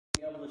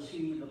to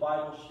see the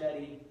Bible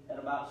study at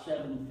about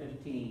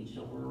 7:15,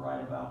 so we're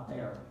right about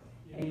there.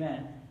 Yeah.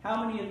 Amen.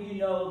 How many of you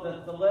know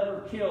that the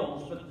letter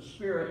kills, but the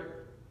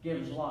Spirit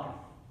gives life?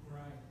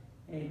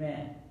 Right.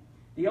 Amen.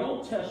 The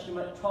Old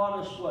Testament taught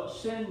us what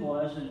sin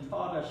was and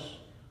taught us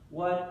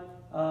what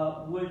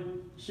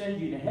would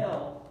send you to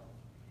hell.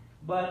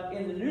 But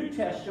in the New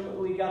Testament,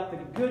 we got the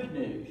good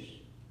news.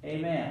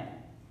 Amen.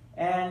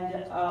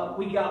 And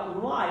we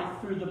got life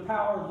through the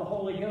power of the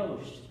Holy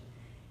Ghost.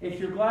 If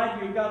you're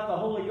glad you've got the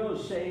Holy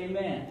Ghost, say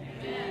amen.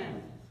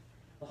 Amen.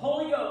 The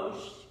Holy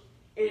Ghost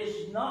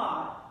is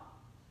not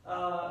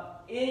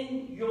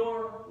in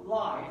your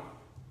life.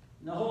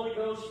 The Holy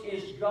Ghost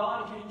is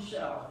God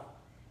Himself.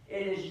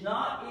 It is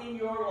not in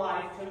your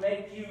life to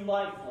make you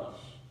lifeless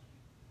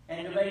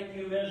and to make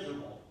you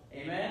miserable.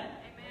 Amen?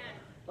 Amen.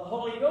 The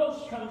Holy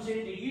Ghost comes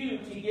into you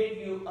to give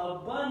you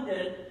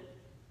abundant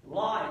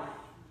life.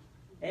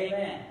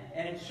 Amen.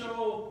 And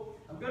so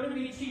I'm going to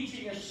be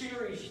teaching a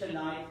series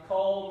tonight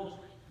called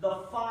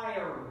The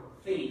Fire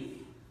Thief.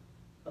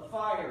 The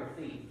Fire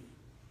Thief.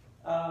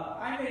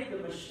 I made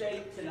the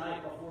mistake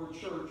tonight before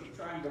church of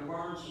trying to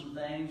burn some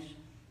things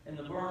in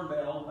the burn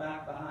barrel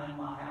back behind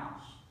my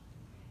house.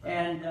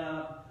 And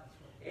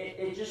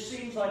it just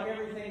seems like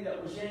everything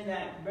that was in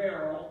that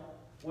barrel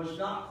was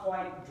not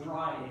quite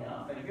dry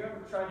enough. Have you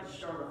ever tried to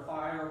start a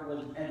fire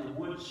and the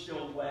wood's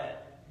still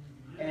wet?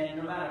 And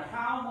no matter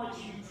how much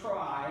you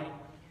try,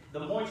 the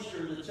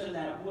moisture that's in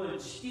that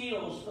wood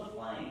steals the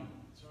flame.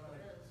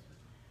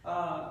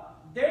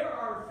 There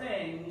are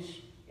things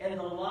in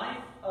the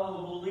life of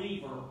a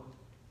believer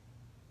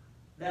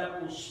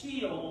that will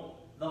steal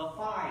the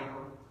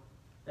fire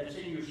that's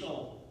in your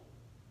soul.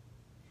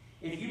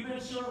 If you've been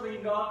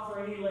serving God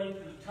for any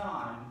length of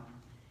time,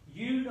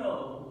 you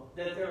know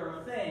that there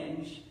are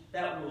things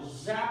that will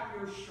zap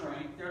your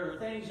strength. There are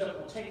things that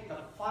will take the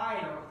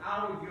fire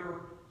out of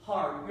your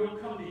heart. You'll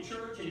come to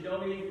church and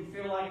don't even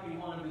feel like you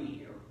want to be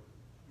here.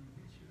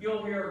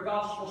 You'll hear a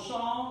gospel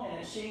song and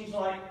it seems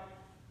like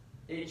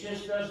it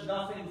just does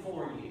nothing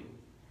for you.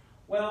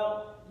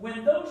 Well,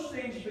 when those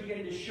things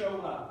begin to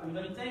show up and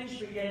when things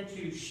begin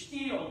to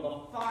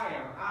steal the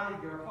fire out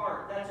of your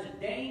heart, that's a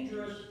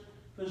dangerous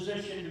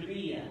position to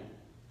be in.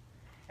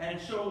 And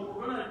so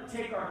we're going to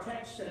take our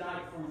text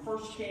tonight from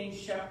 1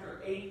 Kings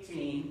chapter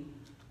 18,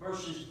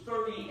 verses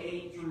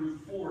 38 through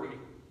 40.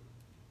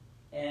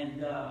 And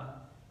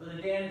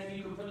Brother Dan, if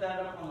you could put that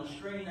up on the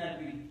screen, that'd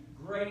be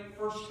great.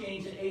 1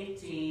 Kings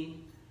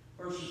 18,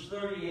 verses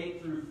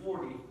 38 through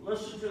 40.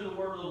 Listen to the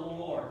word of the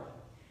Lord.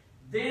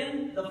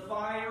 Then the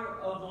fire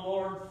of the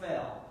Lord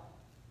fell.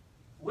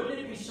 Wouldn't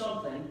it be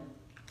something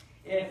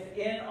if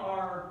in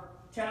our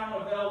town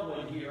of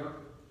Elwood here,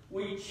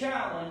 we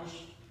challenged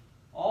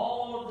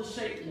all of the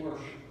Satan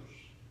worshipers.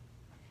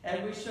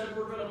 And we said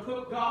we're going to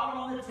put God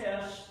on the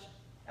test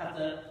at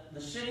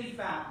the city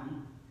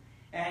fountain,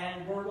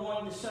 and we're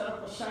going to set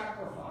up a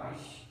sacrifice.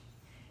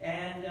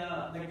 And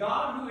the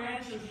God who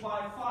answers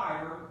by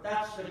fire,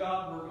 that's the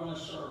God we're going to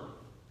serve.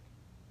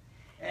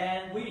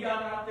 And we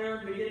got out there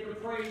and began to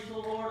praise the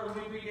Lord, and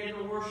we began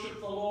to worship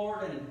the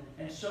Lord,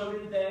 and so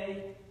did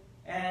they.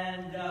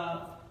 And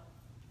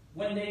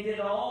when they did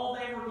all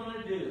they were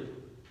going to do,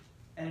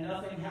 and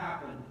nothing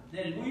happened,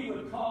 then we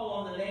would call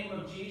on the name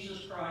of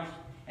Jesus Christ,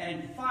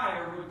 and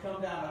fire would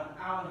come down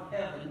out of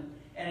heaven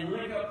and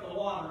lick up the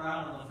water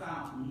out of the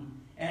fountain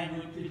and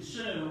would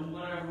consume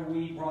whatever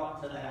we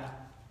brought to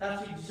that.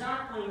 That's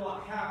exactly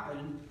what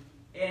happened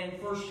in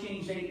 1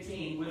 Kings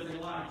 18 with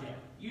Elijah.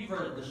 You've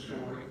heard the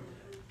story.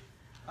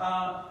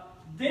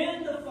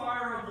 Then the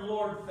fire of the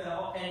Lord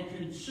fell and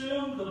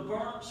consumed the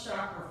burnt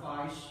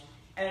sacrifice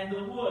and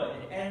the wood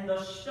and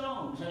the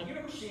stones. Have you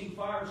ever seen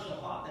fire so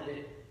hot that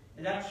it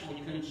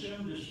actually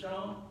consumed a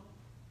stone?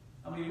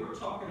 I mean, we're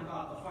talking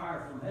about the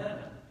fire from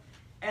heaven.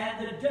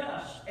 And the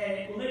dust, and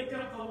it licked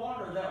up the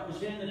water that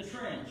was in the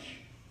trench.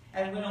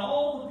 And when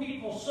all the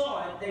people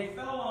saw it, they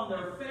fell on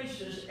their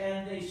faces,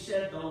 and they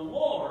said, "The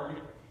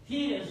Lord,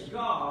 He is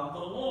God. The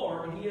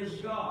Lord, He is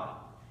God."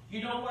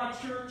 You know why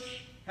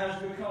church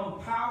has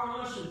become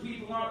powerless and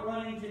people aren't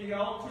running to the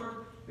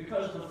altar?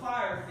 Because the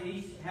fire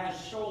thief has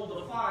stole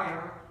the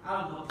fire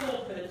out of the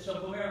pulpits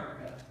of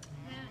America.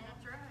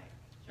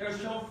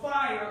 There's no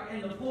fire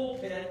in the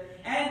pulpit,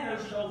 and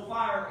there's no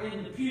fire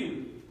in the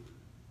pew.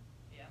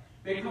 Yeah.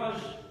 Because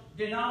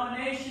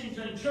denominations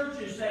and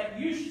churches that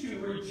used to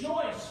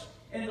rejoice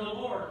in the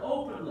Lord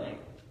openly,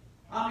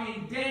 I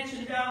mean,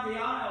 dancing down the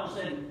aisles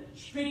and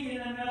speaking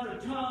in other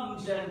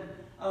tongues, and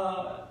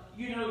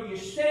you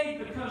stayed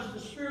because the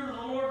Spirit of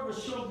the Lord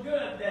was so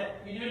good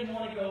that you didn't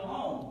want to go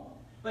home.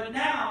 But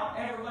now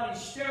everybody's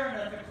staring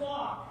at the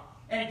clock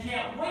and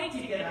can't wait to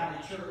get out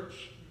of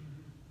church.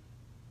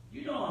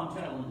 You know I'm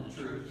telling the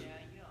truth. Yeah,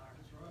 you are.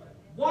 That's right.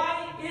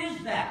 Why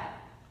is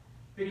that?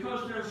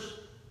 Because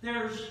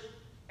there's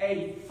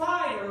a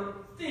fire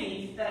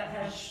thief that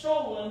has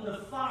stolen the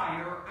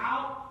fire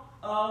out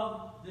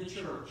of the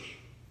church.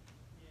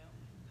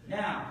 Yeah.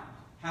 Now,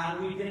 how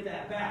do we get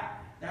that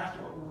back? That's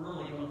what we're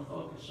really going to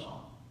focus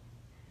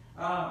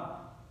on.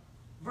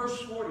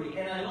 Verse 40,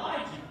 and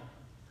Elijah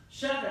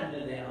said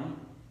unto them,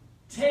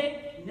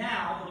 Take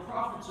now the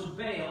prophets of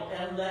Baal,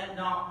 and let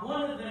not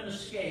one of them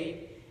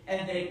escape.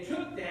 And they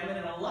took them,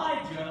 and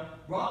Elijah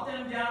brought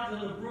them down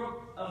to the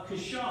brook of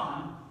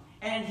Kishon,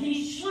 and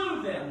he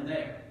slew them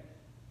there.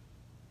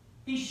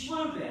 He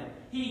slew them.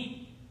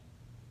 He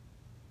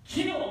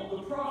killed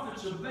the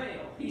prophets of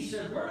Baal. He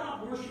said, we're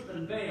not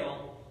worshiping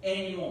Baal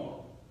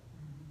anymore.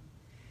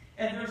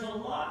 And there's a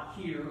lot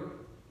here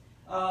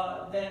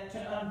that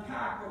to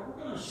unpack, but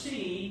we're going to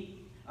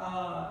see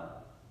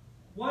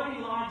what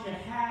Elijah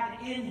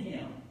had in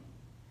him.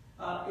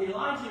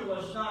 Elijah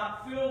was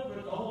not filled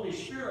with the Holy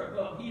Spirit,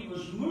 but he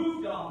was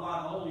moved on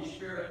by the Holy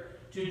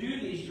Spirit to do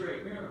these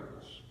great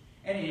miracles.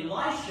 And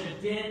Elisha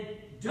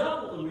did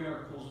double the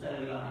miracles that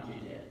Elijah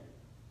did.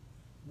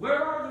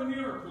 Where are the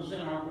miracles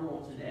in our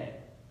world today?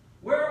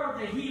 Where are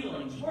the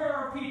healings? Where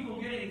are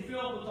people getting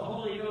filled with the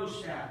Holy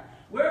Ghost at?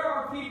 Where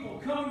are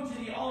people coming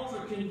to the altar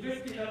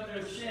convicted of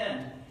their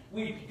sin?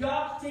 We've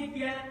got to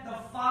get the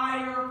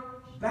fire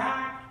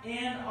back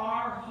in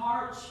our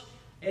hearts.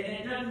 And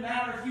it doesn't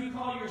matter if you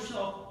call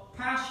yourself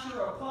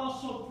pastor,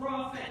 apostle,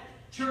 prophet,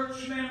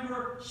 church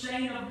member,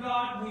 saint of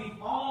God.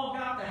 We've all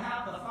got to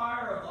have the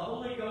fire of the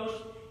Holy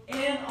Ghost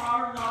in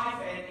our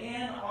life and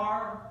in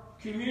our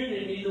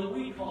community that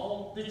we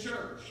call the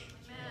church.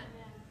 Amen.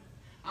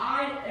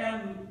 I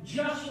am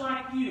just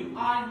like you.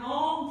 I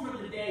long for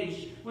the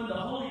days when the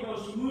Holy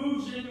Ghost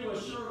moves into a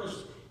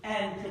service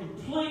and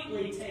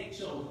completely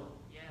takes over.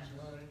 Yes.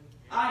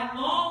 I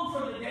long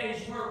for the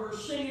days where we're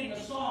singing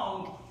a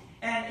song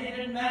and it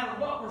doesn't matter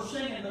what we're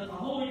singing, that the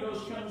Holy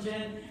Ghost comes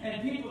in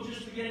and people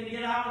just begin to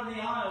get out in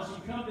the aisles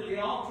and come to the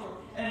altar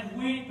and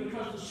weep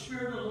because the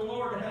Spirit of the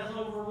Lord has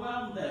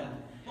overwhelmed them.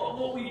 But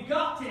what we've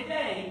got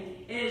today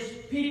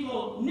is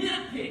people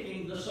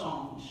nitpicking the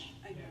songs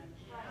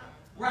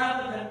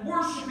rather than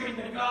worshiping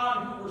the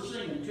God who we're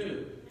singing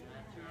to.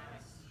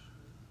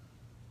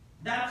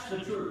 That's the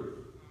truth.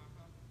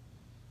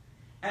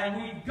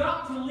 And we've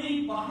got to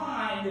leave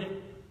behind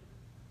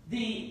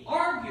the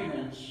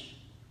arguments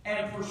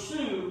and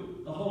pursue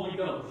the Holy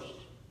Ghost.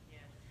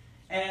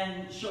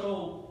 And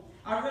so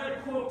I read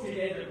a quote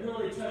today that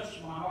really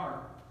touched my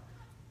heart.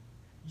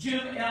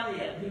 Jim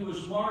Elliot, who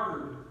was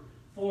martyred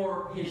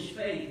for his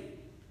faith,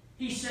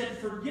 he said,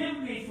 "Forgive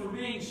me for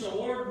being so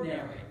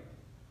ordinary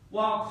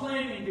while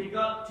claiming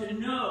to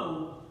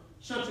know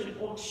such an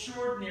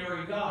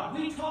extraordinary God."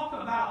 We talk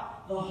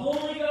about the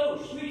Holy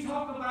Ghost. We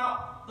talk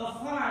about the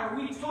fire.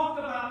 We talk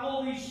about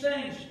all these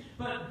things.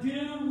 But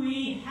do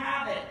we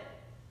have it?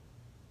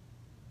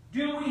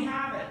 Do we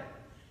have it?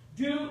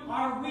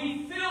 Are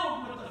we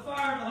filled with the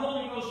fire of the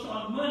Holy Ghost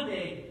on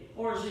Monday,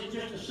 or is it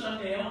just a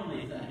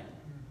Sunday-only thing?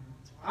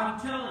 I'm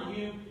telling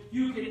you,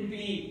 you can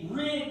be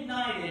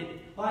reignited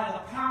by the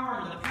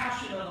power and the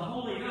passion of the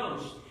Holy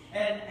Ghost.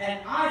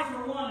 And I,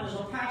 for one, as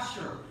a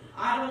pastor,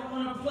 I don't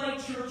want to play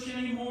church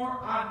anymore.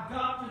 I've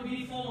got to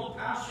be full of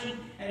passion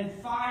and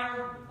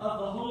fire of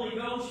the Holy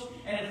Ghost.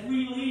 And if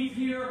we leave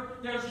here,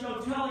 there's no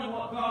telling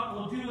what God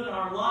will do in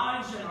our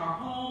lives, in our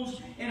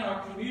homes, in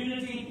our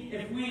community,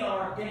 if we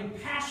are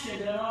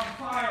impassioned and on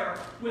fire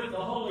with the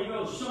Holy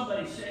Ghost.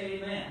 Somebody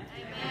say amen.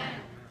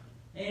 Amen.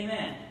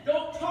 Amen.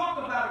 Don't talk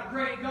about a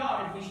great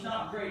God if He's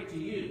not great to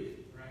you.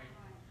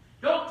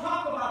 Don't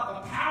talk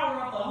about the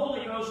power of the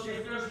Holy Ghost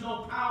if there's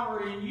no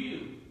power in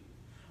you.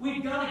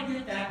 We've got to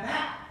get that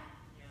back.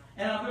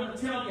 And I'm going to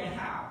tell you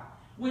how.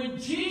 When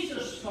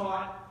Jesus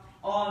taught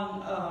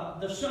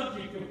on the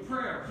subject of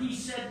prayer, He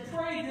said,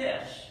 pray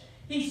this.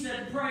 He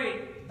said,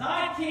 pray,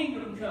 thy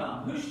kingdom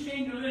come. Whose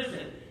kingdom is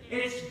it?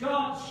 It's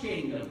God's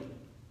kingdom.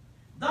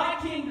 Thy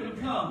kingdom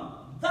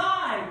come.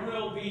 Thy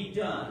will be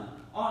done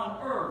on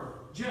earth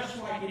just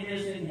like it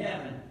is in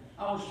heaven.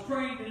 I was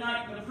praying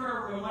tonight in the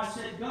prayer room. I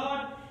said,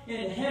 God,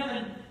 in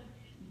heaven,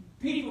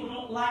 people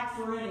don't lack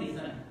for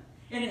anything.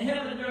 In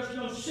heaven, there's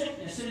no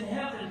sickness. In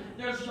heaven,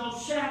 there's no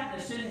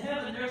sadness. In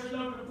heaven, there's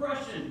no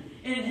depression.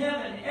 In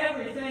heaven,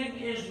 everything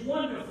is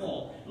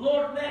wonderful.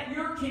 Lord, let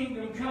your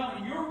kingdom come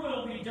and your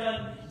will be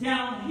done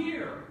down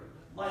here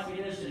like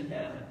it is in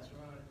heaven. That's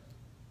right.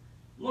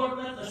 Lord,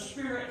 let the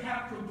Spirit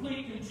have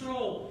complete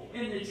control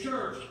in the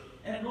church.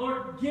 And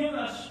Lord, give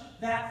us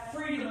that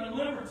freedom and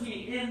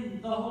liberty in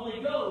the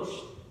Holy Ghost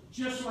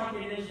just like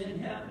it is in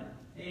heaven.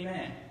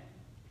 Amen.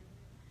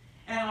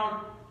 And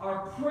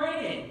our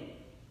praying,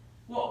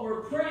 what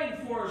we're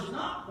praying for is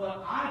not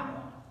what I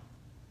want.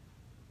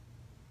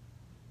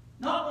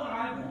 Not what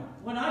I want.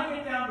 When I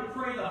get down to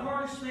pray, the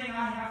hardest thing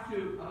I have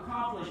to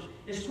accomplish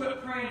is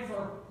quit praying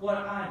for what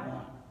I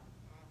want.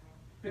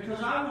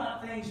 Because I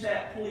want things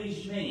that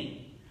please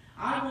me.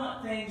 I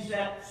want things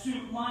that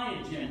suit my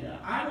agenda.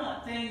 I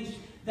want things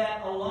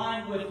that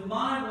align with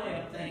my way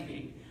of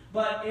thinking.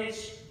 But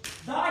it's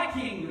thy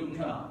kingdom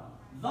come.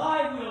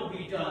 Thy will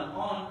be done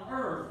on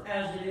earth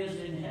as it is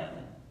in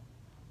heaven.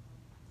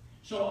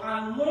 So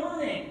I'm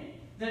learning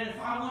that if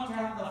I want to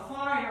have the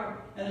fire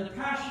and the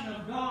passion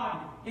of God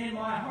in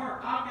my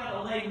heart, I've got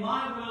to lay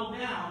my will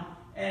down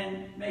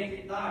and make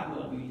it thy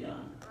will be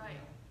done. Right.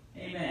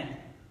 Amen.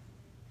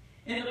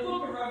 In the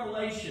book of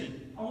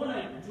Revelation, I want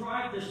to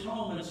drive this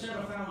home and set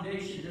a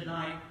foundation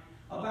tonight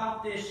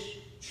about this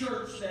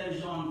church that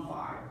is on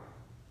fire.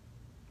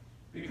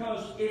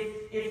 Because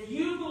if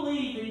you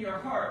believe in your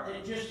heart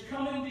that just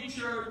coming to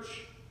church,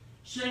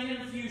 singing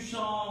a few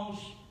songs,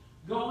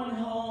 going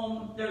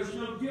home, there's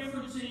no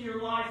difference in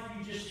your life,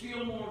 you just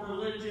feel more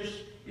religious,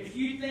 if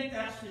you think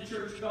that's the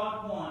church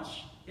God wants,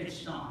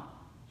 it's not.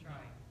 That's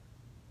right.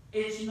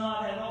 It's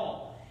not at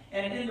all.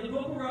 And in the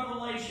book of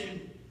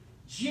Revelation,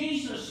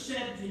 Jesus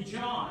said to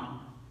John,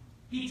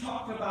 he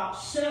talked about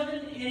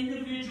 7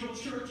 individual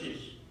churches.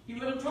 He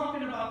wasn't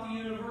talking about the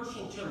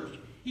universal church.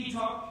 He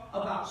talked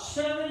about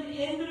 7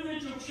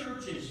 individual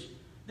churches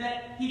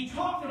that he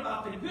talked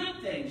about the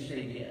good things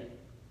they did.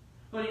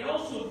 But he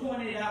also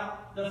pointed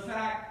out the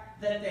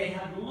fact that they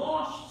had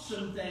lost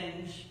some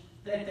things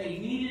that they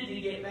needed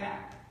to get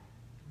back.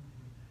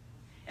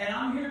 And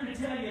I'm here to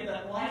tell you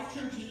that Life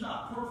Church is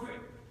not perfect.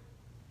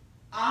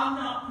 I'm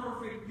not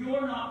perfect.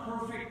 You're not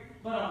perfect.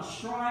 But I'm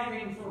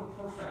striving for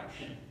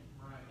perfection.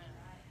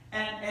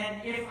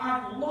 And if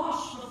I've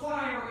lost the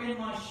fire in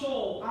my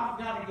soul, I've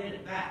got to get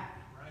it back.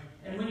 Right.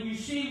 And when you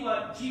see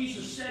what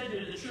Jesus said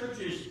to the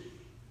churches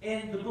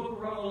in the book of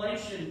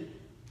Revelation,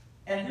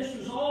 and this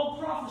was all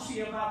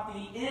prophecy about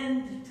the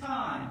end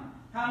time.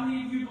 How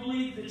many of you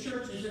believe the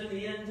church is in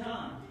the end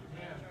time?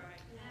 Yeah.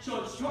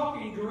 So it's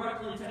talking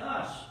directly to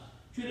us.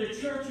 To the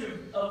church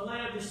of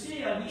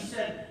Laodicea, he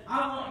said,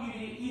 I want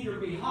you to either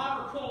be hot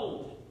or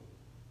cold.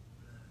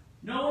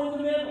 No in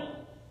the middle.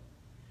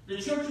 The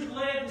church of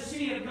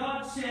Laodicea,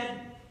 God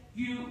said,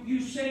 you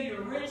say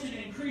you're rich and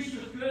increased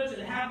with goods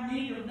and have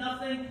need of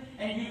nothing,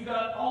 and you've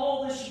got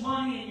all this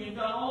money, and you've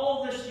got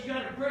all this, you've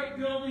got a great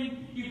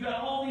building, you've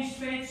got all these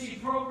fancy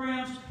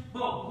programs,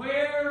 but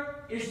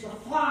where is the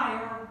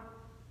fire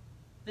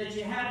that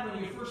you had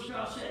when you first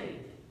got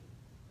saved?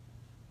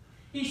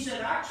 He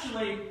said,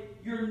 actually,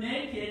 you're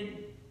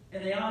naked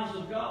in the eyes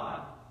of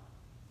God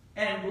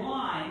and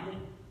blind,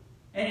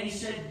 and he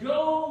said,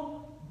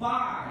 go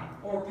buy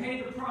or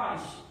pay the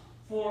price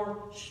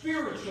for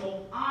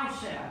spiritual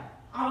eyesight.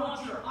 I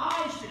want your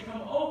eyes to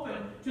come open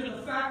to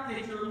the fact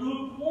that you're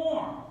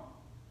lukewarm.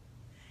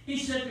 He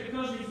said,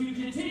 because if you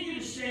continue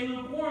to stay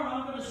lukewarm,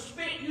 I'm going to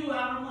spit you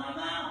out of my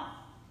mouth.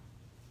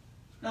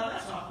 Now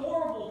that's a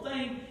horrible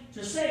thing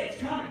to say.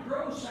 It's kind of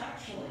gross,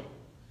 actually.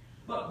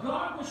 But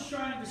God was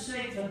trying to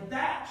say to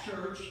that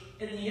church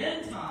in the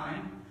end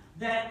time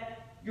that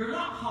you're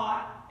not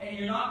hot and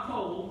you're not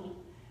cold,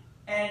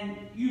 and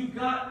you've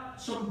got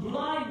some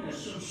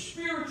blindness, some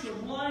spiritual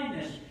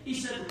blindness. He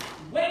said,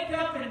 wake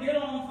up and get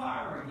on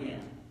fire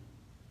again.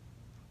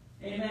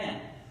 Amen.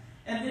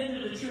 And then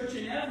to the church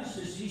in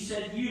Ephesus, he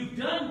said, you've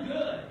done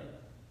good,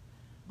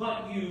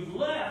 but you've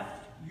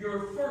left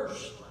your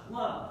first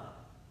love.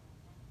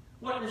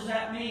 What does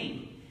that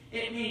mean?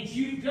 It means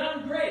you've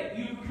done great.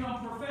 You've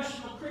become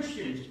professional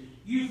Christians.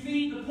 You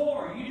feed the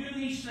poor. You do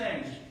these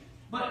things.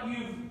 But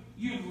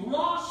you've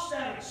lost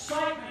that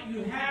excitement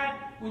you had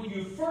when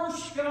you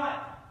first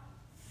got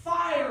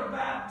fire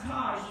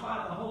baptized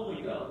by the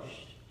Holy Ghost.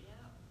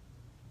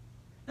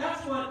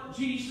 That's what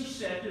Jesus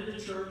said to the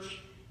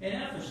church in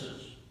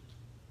Ephesus.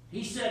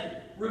 He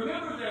said,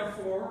 remember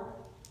therefore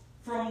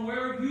from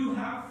where you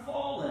have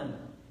fallen,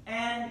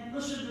 and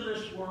listen to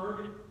this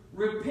word,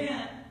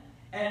 repent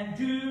and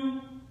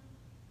do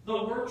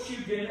the works you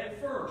did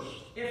at first.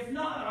 If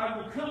not, I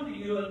will come to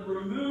you and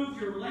remove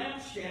your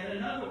lampstand.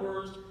 In other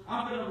words,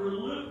 I'm going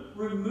to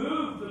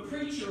remove the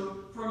preacher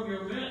from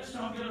your midst.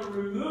 I'm going to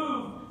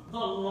remove the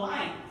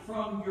light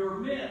from your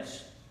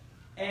midst.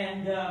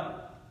 And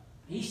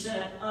he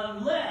said,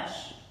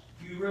 unless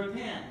you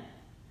repent.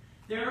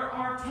 There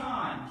are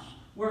times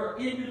where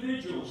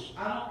individuals,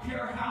 I don't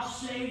care how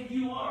saved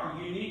you are,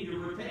 you need to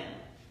repent.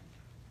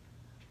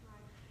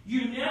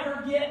 You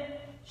never get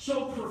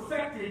so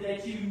perfected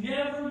that you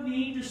never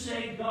need to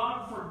say,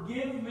 God,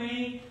 forgive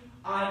me.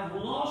 I've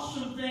lost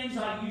some things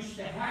I used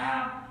to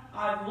have.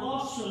 I've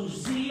lost some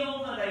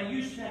zeal that I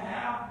used to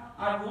have.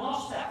 I've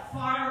lost that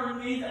fire in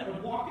me that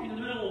would walk in the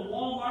middle of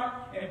Walmart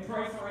and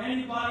pray for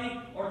anybody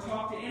or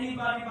talk to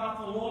anybody about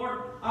the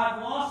Lord.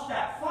 I've lost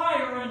that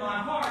fire in my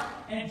heart.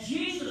 And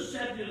Jesus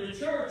said to the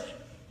church,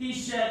 he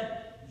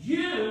said,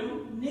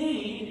 you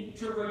need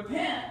to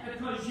repent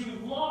because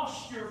you've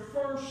lost your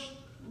first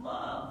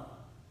love.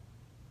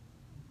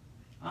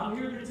 I'm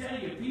here to tell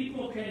you,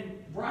 people can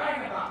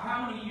brag about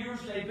how many years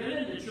they've been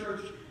in the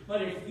church,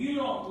 but if you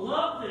don't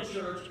love the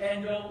church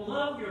and don't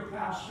love your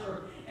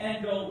pastor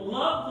and don't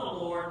love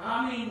the Lord,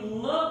 I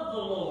mean love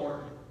the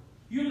Lord,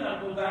 you've got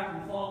to go back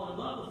and fall in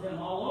love with him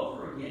all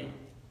over again.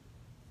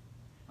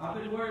 I've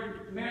been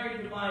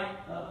married to my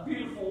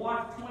beautiful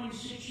wife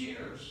 26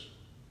 years.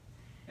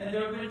 And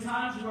there have been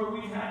times where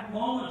we've had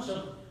moments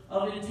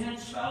of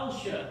intense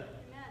fellowship.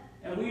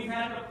 And we've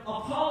had to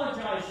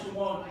apologize to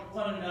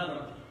one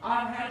another.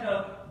 I've had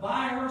to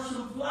buy her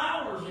some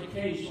flowers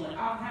occasionally.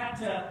 I've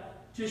had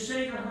to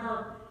say to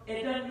her,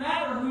 it doesn't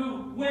matter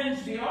who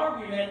wins the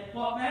argument.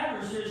 What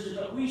matters is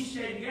that we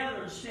stay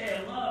together and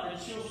stay in love.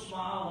 And she'll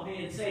smile at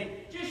me and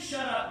say, just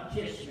shut up and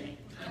kiss me.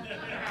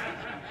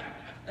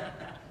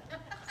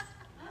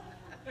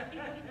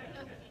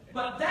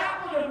 But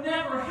that would have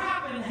never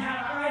happened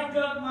had I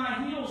dug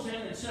my heels in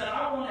and said,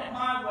 I want it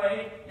my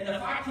way, and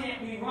if I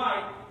can't be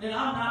right, then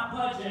I'm not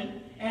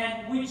budging,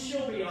 and we'd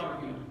still be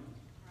arguing.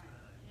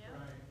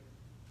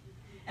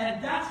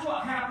 And that's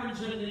what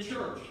happens in the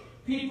church.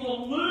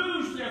 People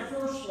lose their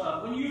first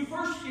love. When you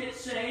first get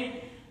saved,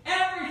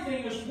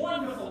 everything is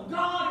wonderful.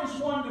 God is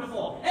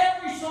wonderful.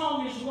 Every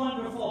song is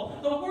wonderful.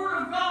 The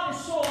Word of God is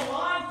so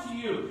alive to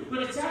you.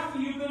 But it's after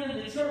you've been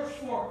in the church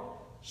for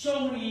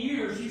so many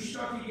years, you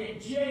start to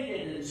get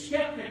jaded and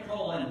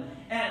skeptical. And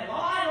well,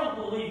 I don't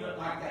believe it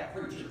like that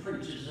preacher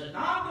preaches it. And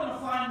I'm going to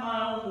find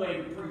my own way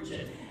to preach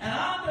it. And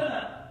I'm going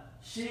to,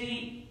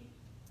 see,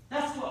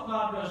 that's what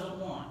God doesn't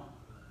want.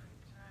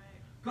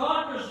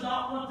 God does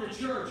not want the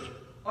church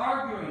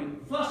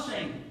arguing,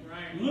 fussing,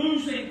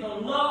 losing the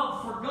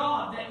love for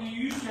God that you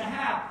used to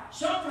have.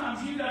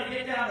 Sometimes you've got to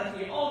get down at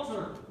the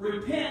altar,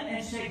 repent,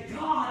 and say,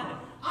 God,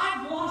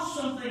 I've lost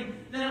something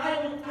that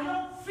I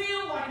don't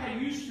feel like I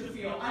used to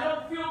feel. I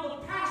don't feel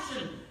the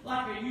passion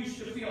like I used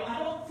to feel. I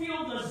don't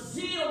feel the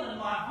zeal in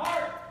my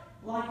heart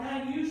like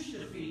I used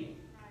to feel.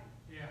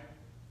 Yeah.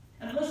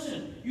 And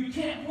listen, you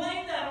can't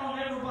blame that on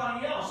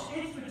everybody else.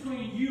 It's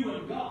between you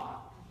and God.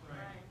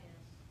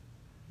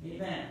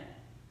 Amen.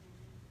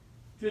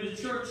 To the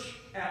church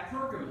at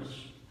Pergamos,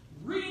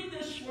 read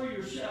this for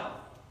yourself.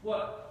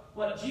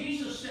 What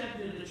Jesus said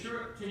to the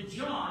church, to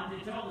John,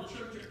 to tell the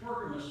church at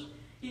Pergamos,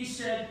 he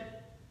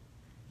said,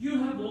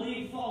 you have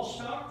believed false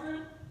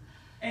doctrine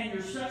and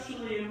you're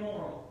sexually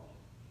immoral.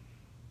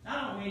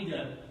 I don't mean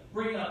to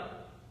bring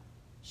up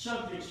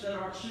subjects that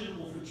aren't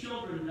suitable for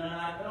children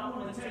tonight, but I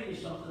want to tell you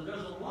something.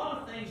 There's a lot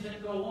of things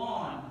that go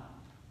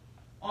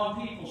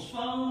on people's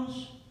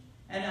phones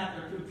and at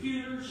their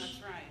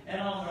computers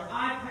and on their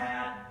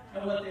iPad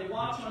and what they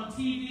watch on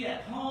TV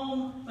at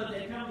home, but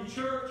they come to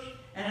church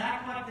and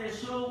act like they're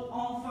so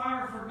on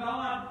fire for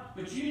God,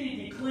 but you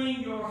need to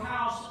clean your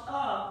house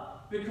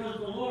up because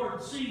the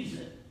Lord sees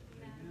it.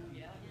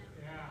 Yeah.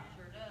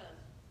 Sure does.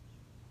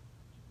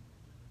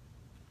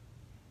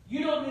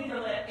 You don't need to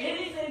let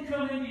anything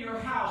come into your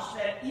house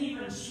that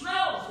even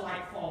smells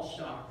like false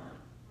doctrine.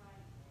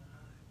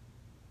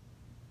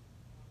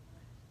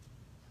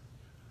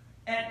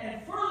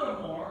 And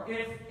furthermore,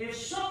 if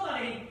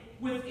somebody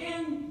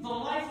within the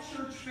Life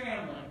Church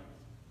family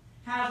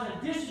has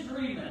a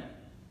disagreement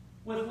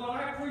with what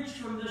I preach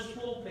from this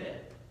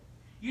pulpit,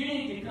 you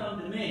need to come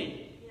to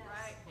me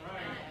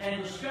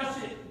and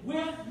discuss it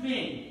with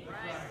me.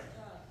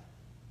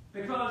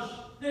 Because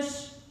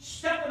this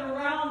stepping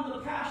around the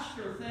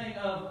pastor thing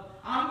of,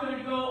 I'm going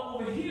to go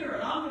over here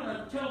and I'm going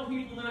to tell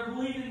people they're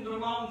believing the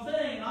wrong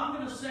thing, and I'm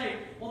going to say,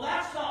 well,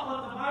 that's not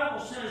what the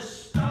Bible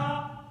says.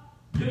 Stop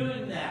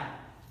doing that.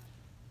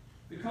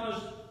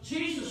 Because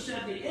Jesus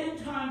said the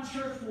end-time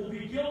church will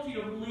be guilty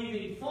of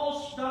believing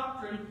false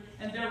doctrine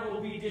and there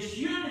will be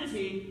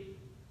disunity.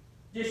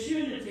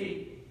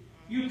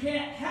 You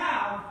can't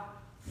have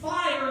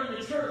fire in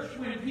the church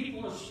when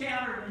people are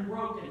scattered and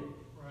broken.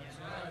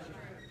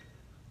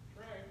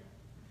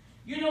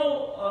 You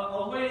know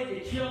a way to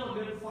kill a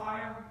good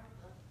fire?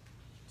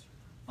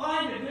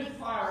 Find a good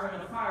fire in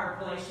a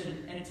fireplace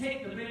and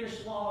take the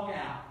biggest log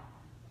out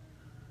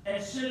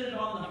and sit it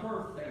on the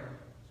hearth there.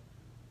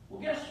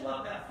 Well, guess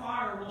what? That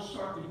fire will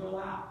start to go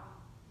out.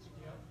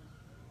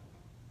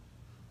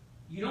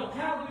 You don't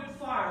have a good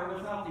fire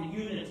without the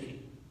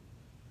unity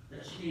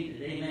that's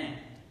needed. Amen.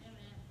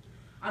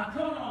 I'm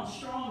coming on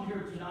strong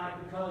here tonight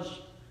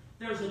because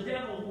there's a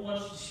devil who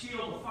wants to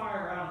steal the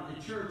fire out of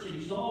the church, and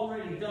he's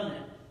already done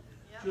it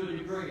to a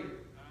degree.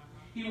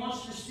 He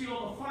wants to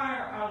steal the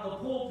fire out of the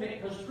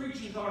pulpit because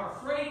preachers are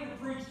afraid to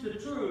preach the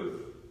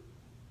truth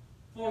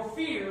for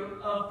fear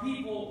of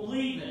people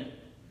leaving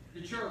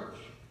the church.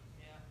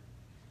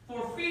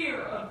 For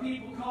fear of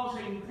people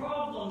causing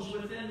problems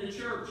within the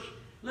church.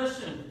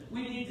 Listen,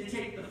 we need to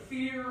take the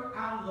fear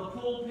out of the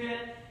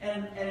pulpit,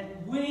 and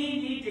we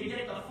need to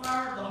get the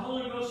fire of the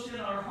Holy Ghost in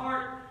our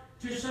heart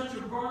to such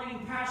a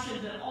burning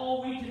passion that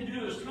all we can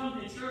do is come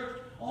to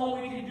church,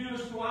 all we can do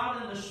is go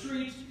out in the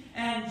streets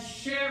and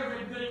share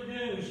the good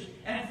news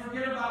and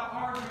forget about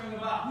arguing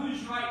about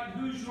who's right and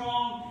who's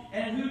wrong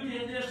and who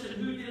did this and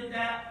who did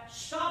that.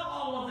 Stop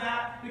all of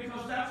that,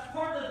 because that's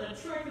part of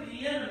the trick of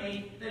the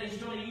enemy that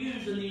he's going to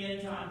use in the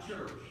end-time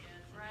church.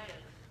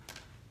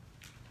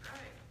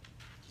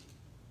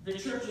 The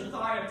church of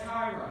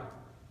Thyatira.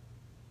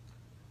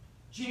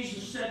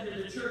 Jesus said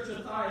to the church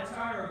of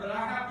Thyatira, but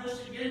I have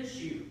this against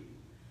you,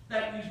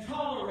 that you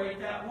tolerate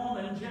that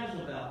woman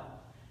Jezebel.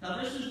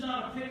 Now this is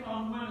not a pick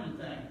on women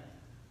thing.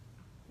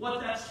 What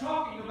that's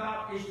talking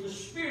about is the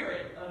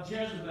spirit of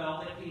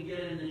Jezebel that can get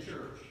in the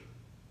church.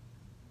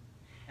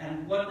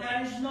 And what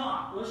that is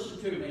not,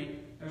 listen to me,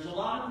 there's a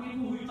lot of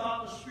people who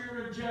thought the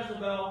spirit of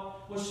Jezebel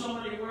was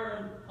somebody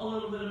wearing a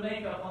little bit of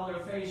makeup on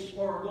their face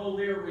or a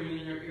gold earring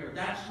in their ear.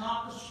 That's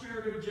not the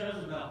spirit of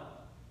Jezebel.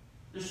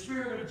 The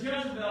spirit of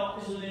Jezebel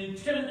is an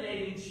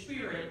intimidating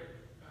spirit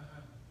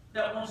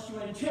that wants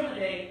to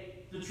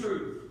intimidate the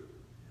truth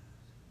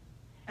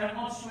and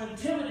wants to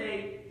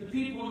intimidate the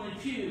people in the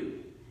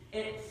pew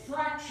it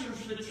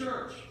fractures the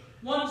church.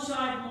 One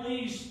side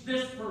believes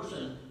this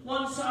person.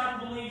 One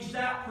side believes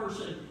that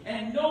person.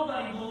 And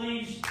nobody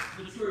believes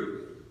the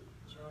truth.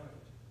 That's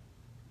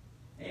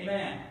right.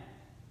 Amen.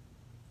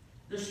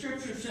 The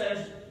scripture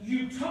says,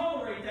 you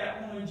tolerate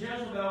that woman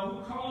Jezebel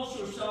who calls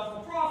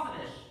herself a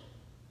prophetess.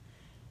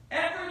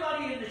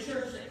 Everybody in the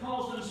church that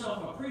calls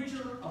themselves a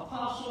preacher,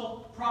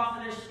 apostle,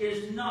 prophetess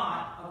is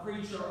not a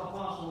preacher,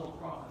 apostle, or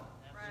prophet.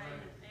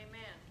 Right.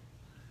 Amen.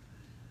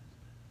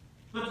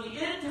 But the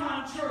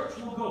end-time church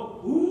will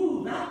go,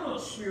 ooh, that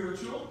looks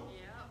spiritual.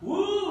 Yeah.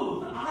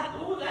 Ooh,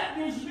 that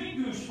gives me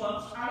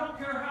goosebumps. I don't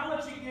care how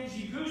much it gives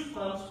you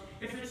goosebumps.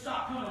 If it's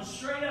not coming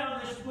straight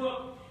out of this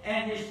book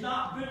and is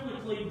not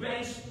biblically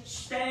based,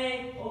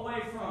 stay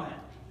away from it.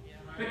 Yeah.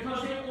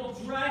 Because it will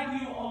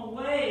drag you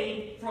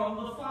away from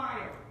the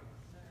fire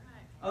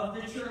of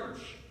the church.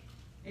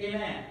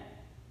 Amen.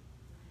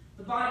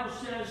 The Bible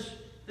says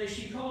that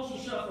she calls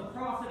herself a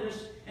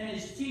prophetess and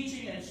is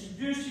teaching and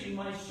seducing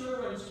my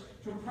servants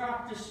to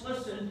practice,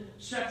 listen,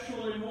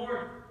 sexual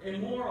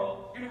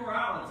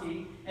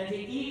immorality and to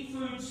eat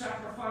food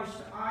sacrificed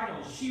to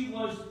idols. She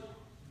was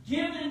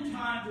given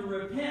time to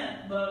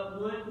repent, but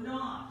would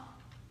not.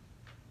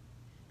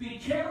 Be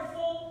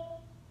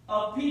careful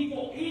of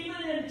people,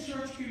 even in a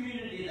church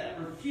community, that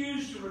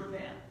refuse to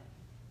repent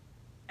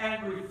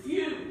and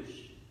refuse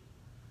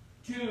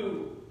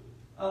to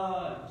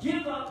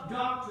give up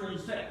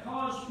doctrines that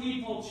cause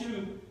people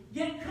to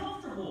get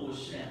comfortable with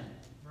sin.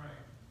 Right.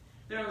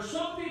 There are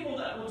some people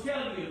that will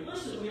tell you,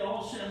 listen, we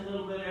all sin a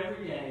little bit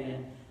every day,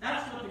 and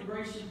that's what the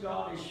grace of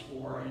God is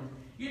for. And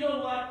you know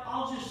what?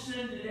 I'll just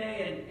sin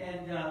today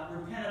and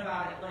repent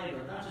about it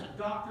later. That's a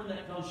doctrine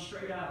that comes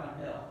straight out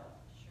of hell.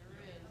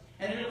 Sure is.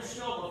 And it'll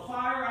stow the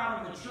fire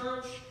out of the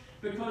church,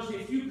 because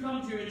if you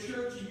come to a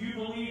church and you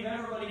believe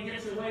everybody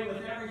gets away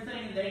with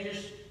everything and they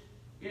just,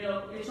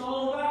 it's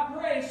all about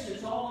grace,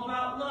 it's all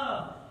about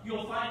love,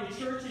 you'll find a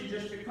church in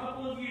just a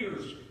couple of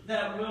years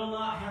that will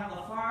not have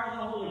the fire of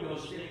the Holy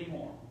Ghost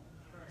anymore.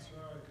 That's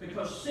right.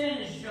 Because sin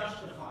is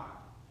justified.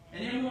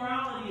 And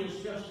immorality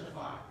is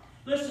justified.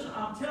 Listen,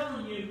 I'm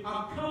telling you,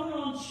 I'm coming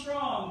on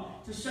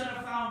strong to set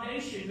a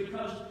foundation,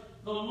 because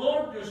the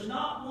Lord does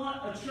not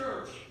want a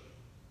church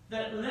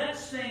that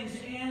lets things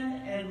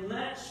in and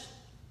lets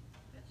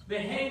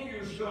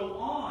behaviors go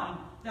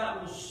on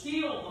that will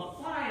steal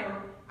the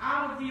fire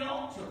out of the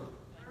altar.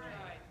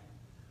 Right.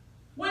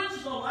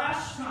 When's the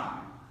last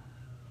time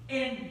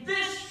in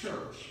this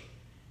church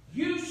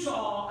you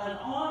saw an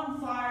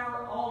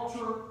on-fire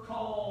altar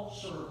call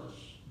service?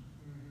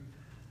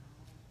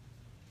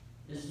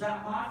 Is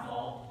that my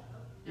fault?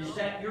 Is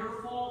that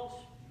your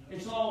fault?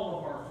 It's all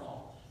of our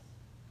fault.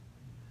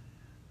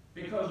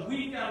 Because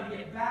we've got to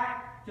get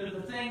back to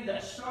the thing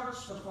that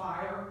starts the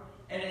fire,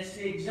 and it's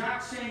the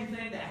exact same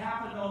thing that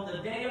happened on the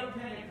day of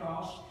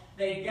Pentecost.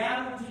 They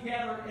gathered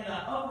together in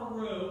an upper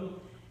room,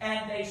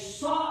 and they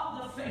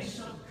sought the face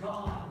of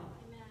God.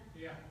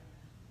 Yeah.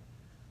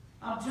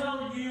 I'm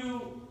telling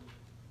you,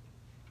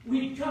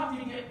 we've got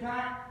to get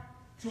back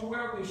to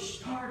where we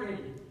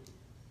started.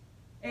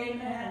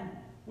 Amen.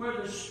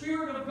 Where the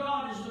Spirit of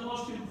God is the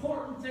most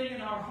important thing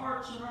in our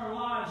hearts and our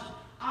lives.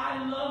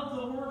 I love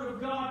the Word of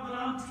God, but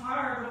I'm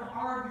tired of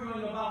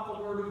arguing about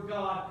the Word of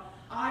God.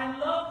 I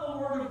love the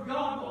Word of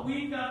God, but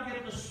we've got to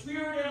get the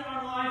Spirit in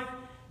our life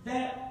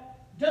that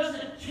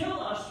doesn't kill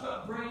us,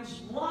 but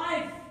brings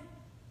life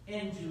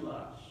into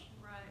us.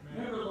 Right.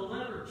 Remember, the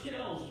liver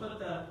kills, but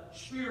the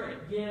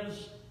Spirit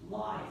gives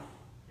life.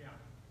 Yeah.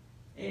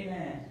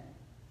 Amen.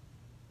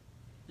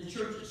 The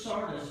church at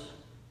Sardis,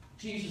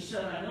 Jesus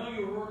said, I know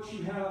your works,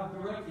 you have the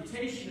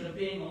reputation of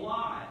being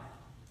alive,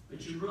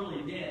 but you're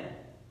really dead.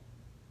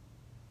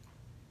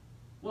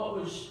 What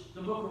was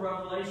the book of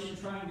Revelation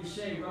trying to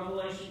say?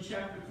 Revelation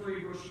chapter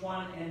 3, verse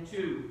 1 and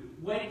 2.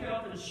 Wake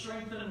up and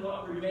strengthen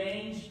what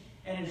remains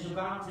and is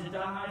about to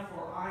die,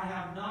 for I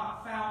have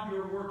not found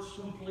your works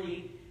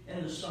complete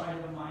in the sight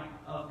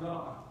of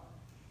God.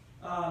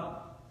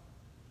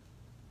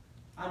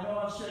 I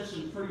know I've said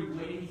some pretty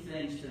weighty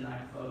things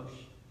tonight, folks.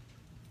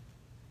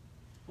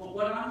 But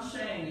what I'm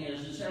saying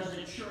is as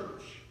a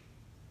church,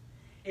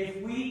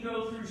 if we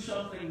go through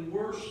something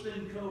worse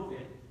than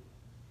COVID,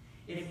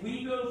 if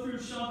we go through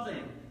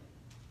something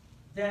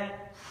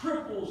that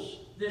cripples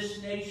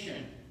this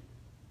nation,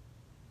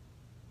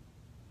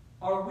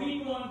 are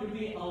we going to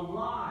be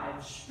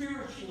alive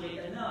spiritually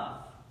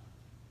enough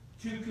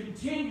to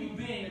continue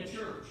being a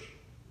church?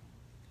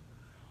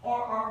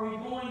 Or are we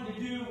going to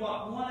do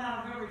what 1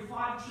 out of every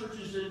 5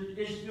 churches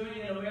is doing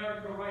in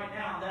America right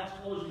now? That's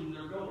closing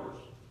their doors.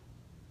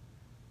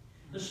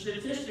 The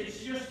statistics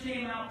just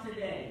came out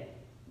today.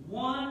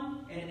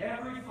 1 in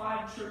every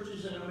 5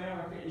 churches in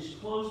America is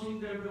closing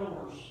their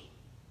doors.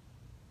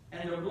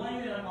 And they're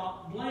blaming it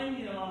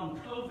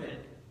on COVID.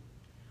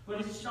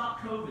 But it's not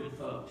COVID,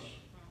 folks.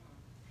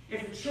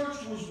 If the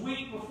church was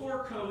weak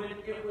before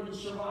COVID, it wouldn't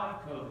survive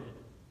COVID.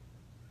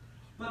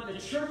 But the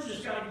church has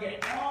got to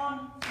get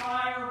on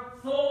fire,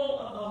 full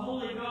of the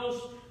Holy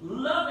Ghost,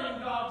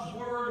 loving God's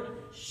Word,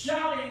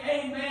 shouting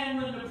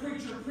amen when the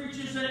preacher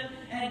preaches it,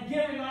 and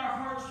giving our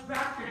hearts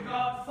back to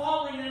God,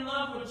 falling in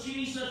love with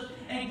Jesus,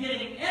 and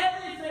getting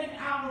everything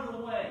out of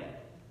the way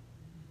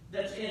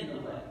that's in the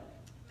way.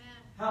 Amen.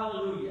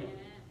 Hallelujah.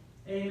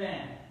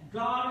 Amen.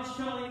 God is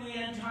telling the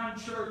end-time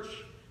church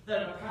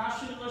that a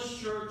passionless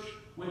church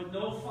with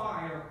no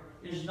fire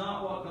is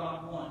not what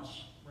God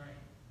wants. Right.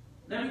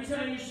 Let me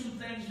tell you some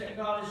things that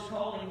God is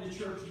calling the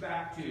church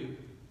back to.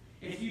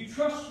 If you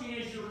trust me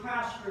as your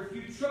pastor, if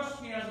you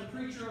trust me as a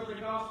preacher of the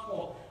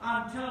gospel,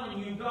 I'm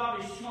telling you,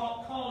 God is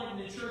calling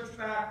the church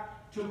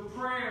back to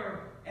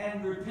prayer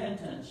and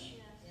repentance.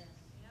 Yes.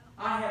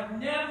 I have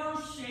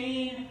never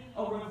seen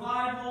a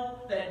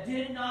revival that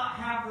did not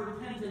have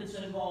repentance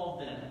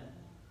involved in it.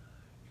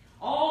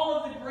 All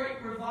of the great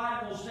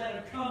revivals that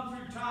have come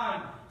through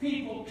time,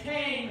 people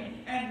came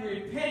and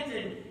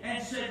repented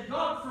and said,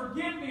 God,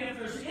 forgive me if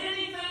there's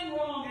anything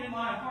wrong in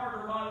my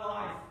heart or my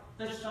life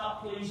that's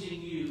not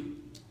pleasing you.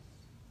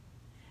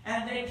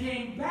 And they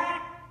came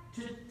back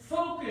to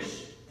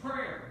focused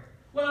prayer.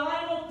 Well,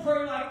 I don't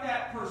pray like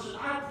that person.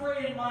 I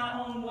pray in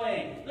my own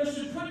way.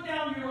 Listen, put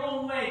down your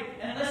own way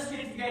and let's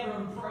get together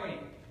and pray.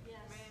 Yes.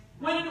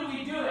 When do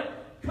we do it?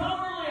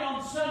 Come early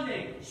on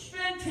Sunday.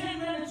 Spend 10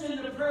 minutes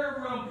in the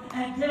prayer room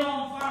and get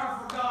on fire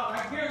for God.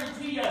 I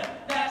guarantee you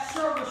that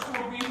service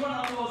will be one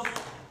of those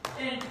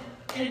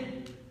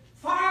in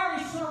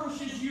fiery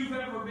services you've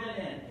ever been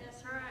in.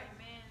 That's right,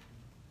 man.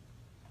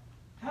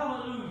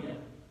 Hallelujah.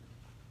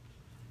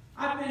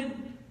 I've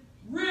been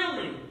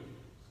really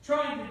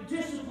trying to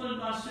discipline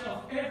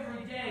myself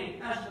every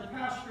day as the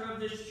pastor of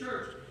this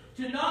church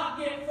to not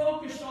get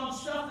focused on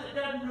stuff that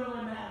doesn't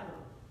really matter.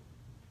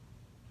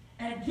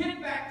 And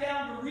get back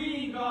down to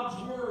reading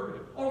God's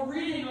Word or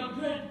reading a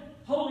good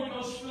Holy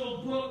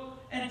Ghost-filled book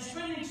and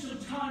spending some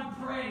time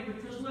praying.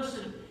 Because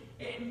listen,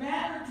 it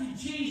mattered to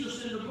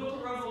Jesus in the book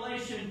of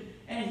Revelation,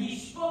 and He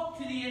spoke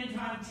to the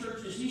end-time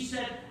churches. He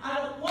said, I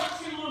don't want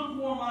you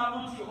lukewarm, I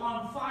want you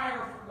on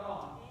fire for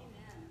God.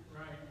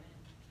 Right.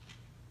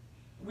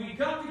 We've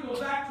got to go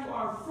back to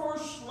our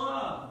first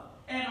love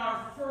and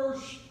our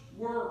first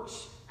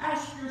works.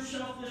 Ask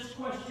yourself this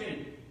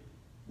question.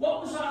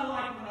 What was I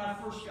like when I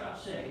first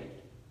got saved?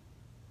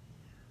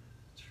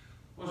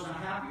 Was I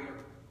happier?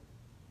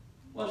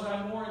 Was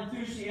I more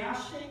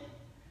enthusiastic?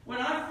 When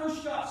I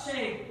first got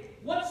saved,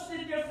 what's the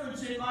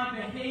difference in my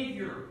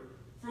behavior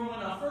from when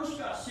I first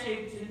got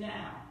saved to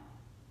now?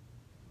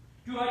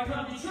 Do I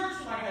come to church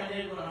like I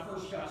did when I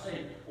first got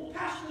saved? Well,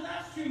 Pastor,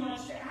 that's too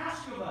much to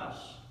ask of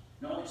us.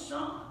 No, it's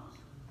not.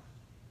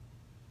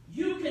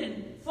 You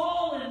can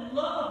fall in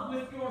love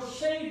with your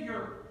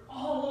Savior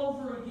all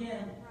over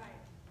again.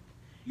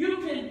 You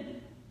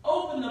can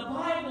open the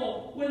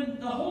Bible when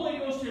the Holy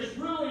Ghost has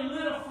really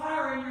lit a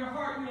fire in your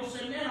heart, and you'll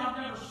say, man, I've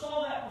never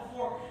saw that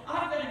before.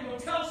 I've got to go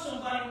tell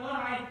somebody what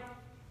I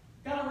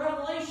got a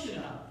revelation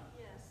of.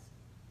 Yes.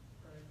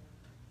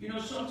 You know,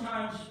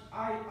 sometimes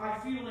I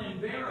feel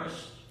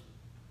embarrassed.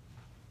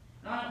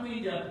 And I don't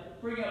mean to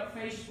bring up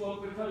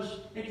Facebook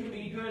because it can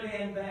be good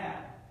and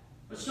bad.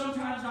 But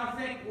sometimes I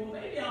think, well,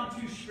 maybe I'm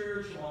too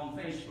spiritual on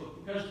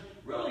Facebook because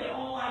really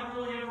all I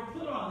really ever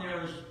put on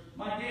there is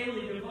my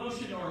daily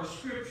devotion or a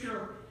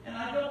scripture, and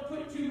I don't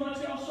put too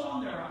much else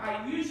on there.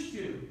 I used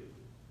to.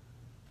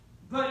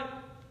 But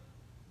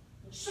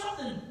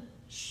something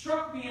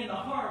struck me in the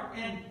heart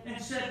and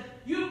said,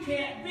 you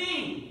can't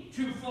be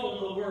too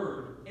full of the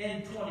Word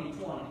in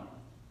 2020.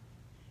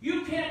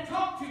 You can't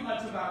talk too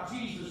much about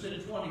Jesus in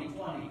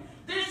 2020.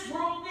 This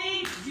world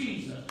needs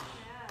Jesus.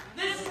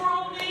 This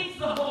world needs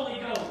the Holy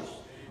Ghost.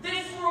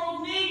 This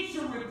world needs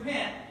to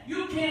repent.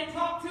 You can't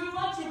talk too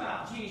much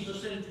about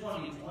Jesus in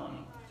 2020.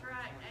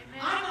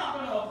 I'm not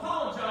going to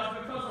apologize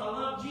because I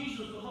love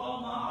Jesus with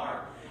all my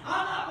heart.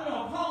 I'm not going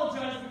to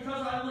apologize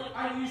because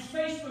I use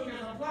Facebook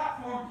as a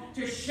platform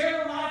to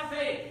share my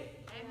faith.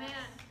 Amen.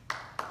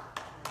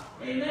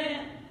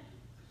 Amen.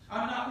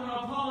 I'm not going to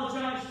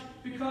apologize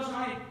because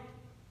I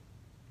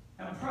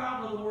am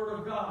proud of the Word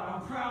of God.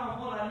 I'm proud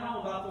of what I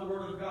know about the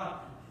Word of God.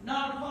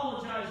 Not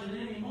apologizing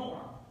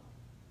anymore.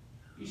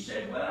 He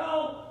said,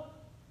 well,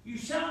 you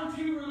sound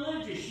too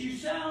religious. You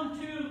sound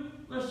too...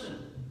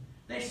 Listen.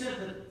 They said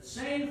the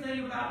same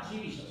thing about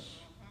Jesus.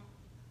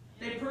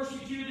 They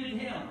persecuted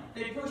Him.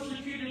 They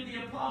persecuted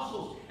the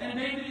apostles. And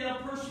maybe they'll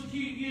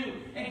persecute you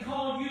and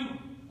call you,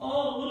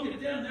 oh, look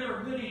at them,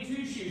 they're goody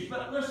two-shoes.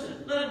 But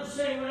listen, let them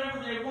say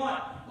whatever they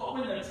want. But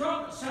when the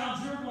trumpet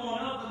sounds, you're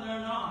going up and they're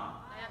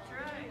not. That's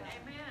right.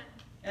 Amen.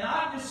 And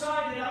I've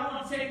decided I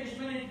want to take as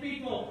many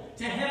people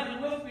to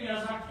heaven with me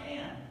as I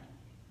can.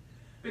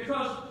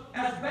 Because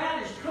as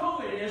bad as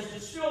COVID is,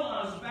 it's still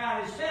not as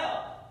bad as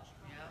hell.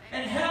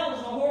 And hell is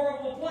a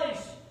horrible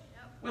place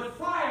with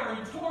fire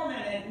and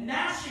torment and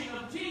gnashing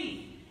of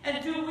teeth.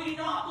 And do we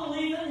not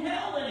believe in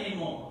hell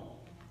anymore?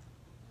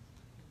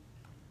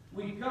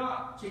 We've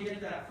got to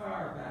get that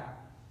fire back.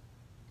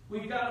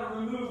 We've got to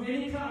remove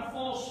any kind of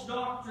false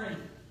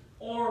doctrine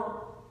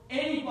or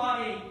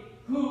anybody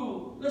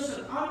who,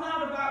 listen, I'm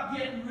not about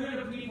getting rid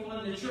of people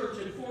in the church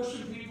and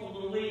forcing people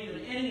to leave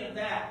and any of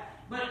that.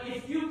 But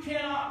if you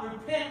cannot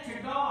repent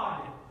to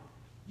God,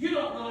 you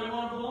don't really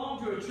want to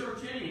belong to a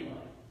church anyway.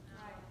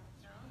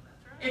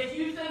 If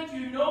you think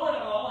you know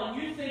it all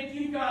and you think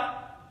you've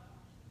got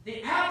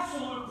the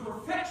absolute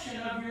perfection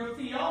of your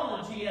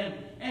theology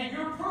and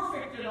you're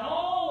perfect in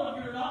all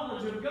of your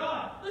knowledge of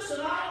God,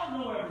 listen, I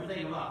don't know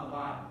everything about the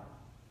Bible.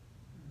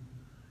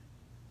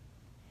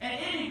 And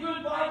any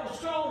good Bible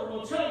scholar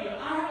will tell you,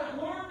 I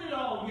haven't learned it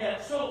all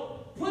yet.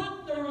 So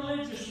put the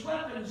religious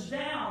weapons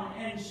down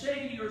and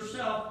say to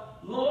yourself,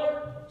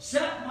 Lord,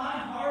 set my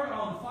heart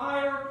on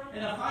fire,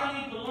 and if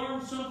I need to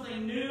learn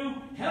something new,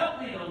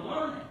 help me to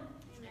learn it.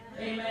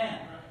 Amen.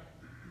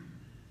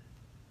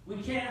 We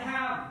can't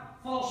have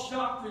false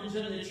doctrines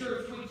in the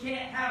church. We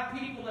can't have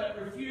people that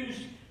refuse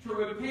to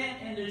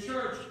repent in the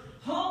church.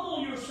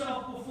 Humble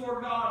yourself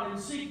before God and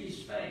seek His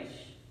face.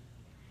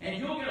 And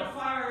you'll get a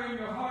fire in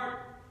your heart,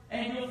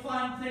 and you'll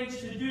find things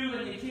to do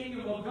in the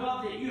kingdom of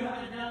God that you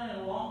haven't done in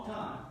a long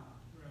time.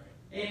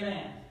 Right.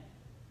 Amen.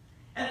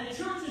 And the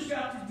church has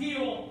got to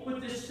deal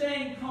with this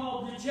thing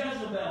called the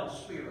Jezebel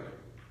spirit.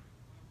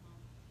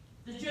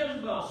 The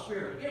Jezebel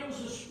spirit. It was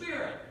a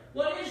spirit.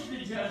 What is the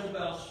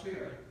Jezebel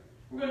spirit?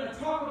 We're going to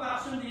talk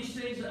about some of these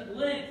things at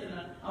length, and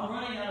I'm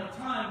running out of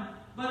time.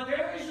 But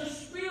there is a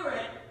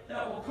spirit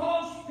that will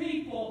cause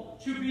people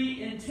to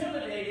be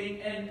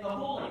intimidating and a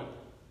bully.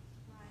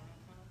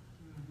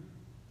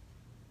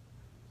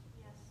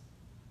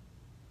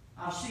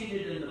 I've seen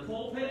it in the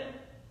pulpit,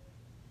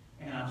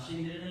 and I've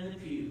seen it in the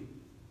pew.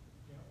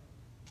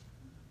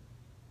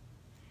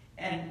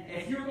 And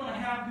if you're going to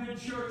have good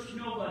church,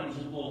 nobody's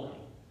a bully.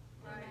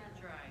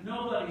 Right.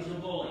 Nobody's a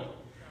bully.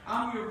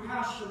 I'm your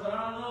pastor, but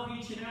I love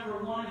each and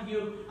every one of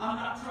you. I'm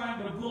not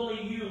trying to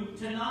bully you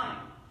tonight,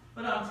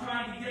 but I'm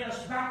trying to get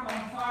us back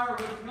on fire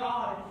with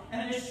God,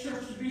 and this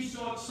church to be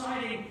so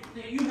exciting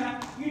that you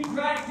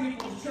drag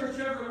people to church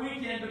every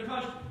weekend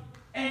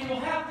and you'll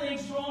have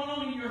things going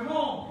on in your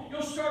home.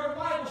 You'll start a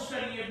Bible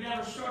study you've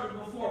never started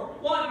before.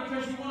 Why?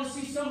 Because you want to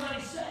see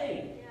somebody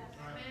saved.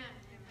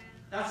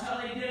 That's how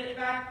they did it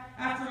back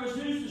after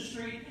Azusa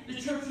Street. The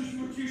churches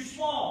were too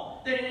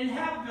small. They didn't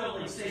have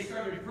buildings. They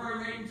started prayer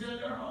meetings in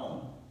their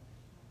home.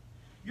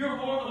 You're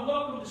more than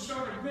welcome to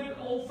start a good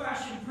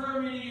old-fashioned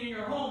prayer meeting in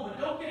your home, but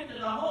don't get to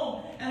the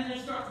home and then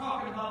start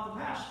talking about the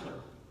pastor.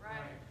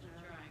 Right.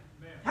 That's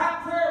right.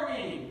 Have prayer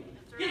meeting.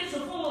 Get so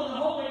full of the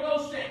Holy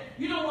Ghost that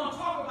you don't want to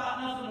talk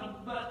about nothing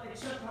but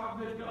except how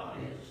good God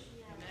is.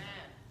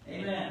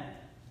 Amen.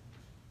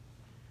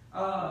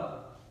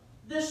 Amen.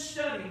 This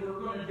study we're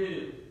going to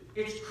do,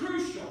 it's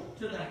crucial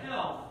to the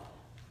health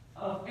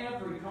of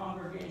every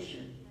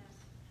congregation.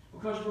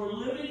 Because we're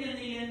living in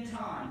the end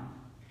time.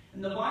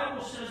 And the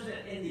Bible says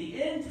that in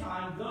the end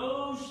time,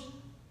 those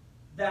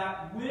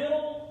that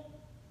will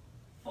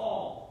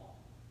fall.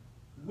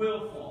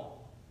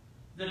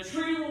 The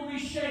tree will be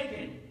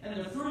shaken, and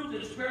the fruit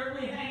that's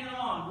barely hanging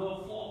on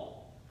will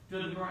fall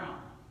to the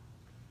ground.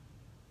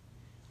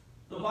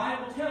 The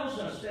Bible tells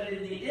us that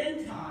in the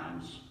end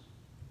times,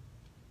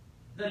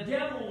 the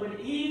devil would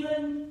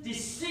even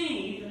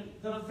deceive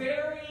the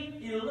very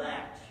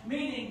elect,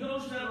 meaning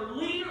those that are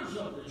leaders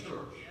of the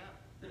church.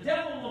 The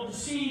devil will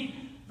deceive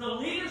the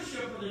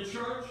leadership of the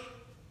church.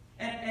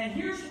 And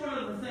here's one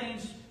of the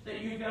things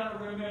that you've got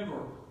to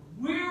remember.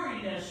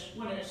 Weariness,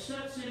 when it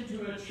sets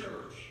into a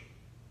church,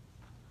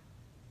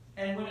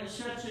 and when it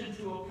sets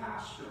into a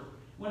pastor,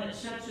 when it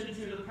sets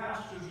into the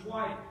pastor's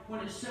wife, when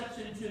it sets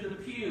into the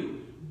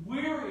pew,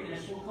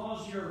 weariness will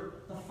cause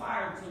the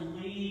fire to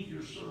leave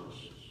your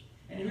services.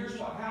 And here's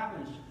what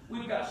happens.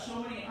 We've got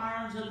so many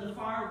irons in the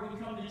fire. We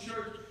come to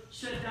church,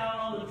 sit down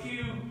on the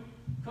pew.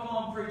 Come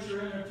on,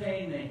 preacher,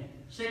 entertain me.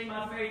 Sing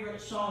my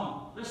favorite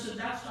song. Listen,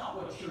 that's not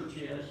what church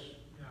is.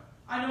 Yeah.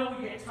 I know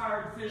we get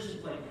tired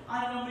physically.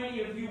 I know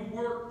many of you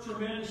work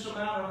tremendous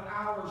amount of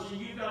hours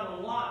and you've got a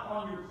lot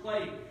on your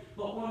plate.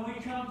 But when we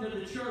come to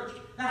the church,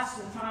 that's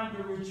the time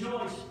to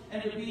rejoice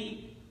and to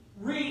be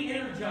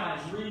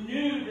re-energized,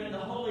 renewed in the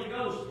Holy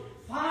Ghost.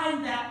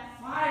 Find that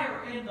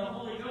fire in the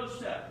Holy Ghost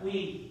that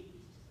we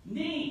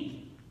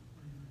need.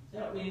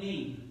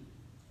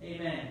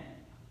 Amen.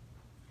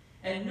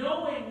 And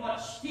knowing what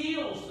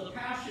steals the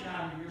passion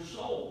out of your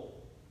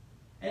soul,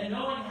 and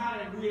knowing how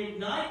to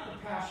reignite the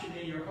passion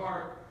in your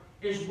heart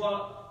is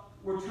what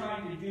we're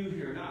trying to do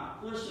here. Now,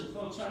 listen,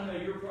 folks, I know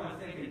you're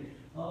probably thinking,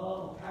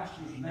 oh, the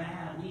pastor's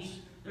mad.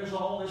 There's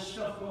all this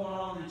stuff going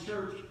on in the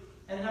church.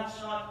 And that's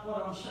not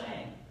what I'm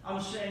saying.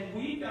 I'm saying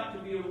we've got to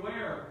be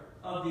aware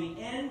of the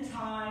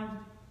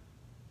end-time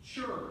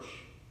church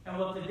and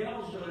what the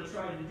devil's going to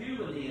try to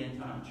do in the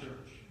end-time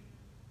church.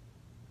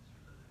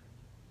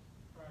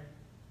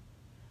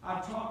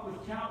 I've talked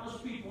with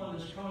countless people in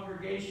this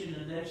congregation,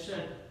 and they've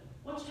said,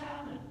 what's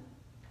happened?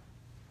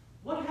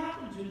 What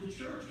happened to the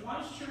church?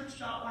 Why is church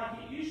not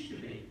like it used to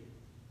be?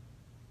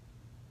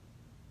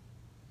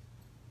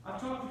 I've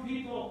talked to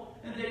people,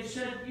 and they've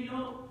said,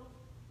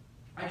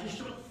 I just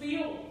don't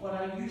feel what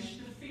I used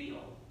to feel.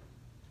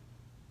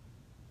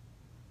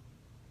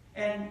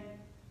 And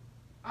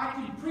I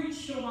can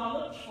preach till my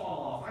lips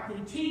fall off. I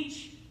can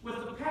teach with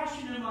the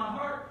passion in my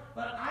heart,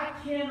 but I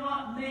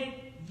cannot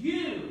make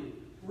you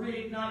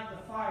reignite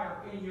the fire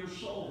in your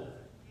soul.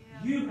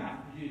 Yeah. You have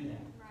to do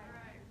that.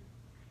 Right.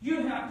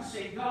 You have to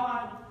say,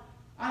 God,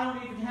 I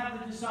don't even have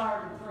the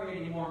desire to pray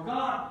anymore.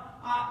 God,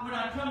 when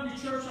I come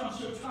to church, I'm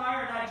so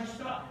tired.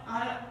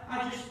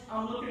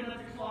 I'm looking at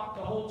the clock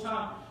the whole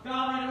time.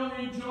 God, I don't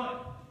enjoy it.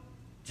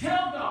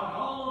 Tell God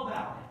all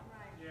about it.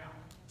 Right. Yeah.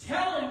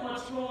 Tell Him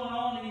what's going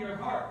on in your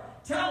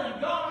heart. Tell Him,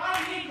 God, I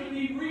need to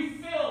be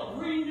refilled,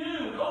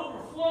 renewed,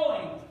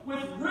 overflowing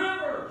with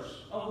rivers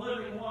of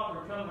living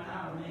water coming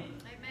out of me.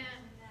 Amen.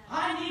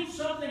 I need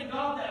something,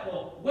 God, that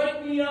will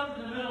wake me up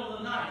in the middle of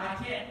the night.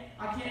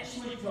 I can't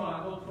sleep till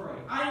I go pray.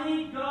 I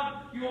need,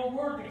 God, your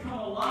word to come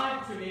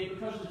alive to me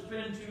because it's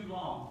been too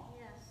long.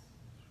 Yes.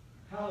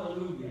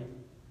 Hallelujah.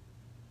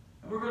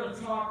 And we're going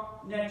to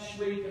talk next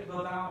week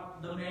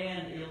about the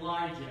man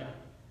Elijah.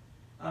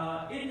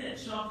 Isn't it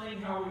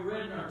something how we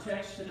read in our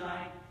text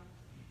tonight?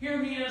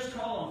 Here he is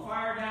calling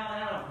fire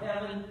down out of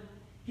heaven.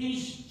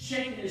 He's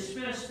shaking his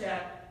fist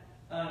at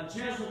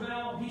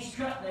Jezebel. He's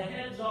cutting the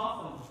heads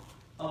off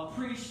of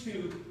priests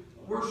who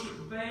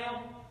worship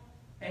Baal.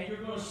 And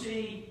you're going to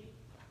see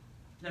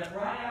that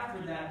right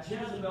after that,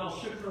 Jezebel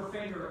shook her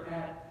finger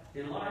at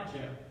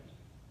Elijah.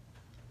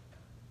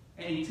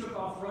 And he took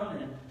off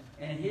running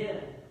and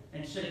hid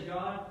and said,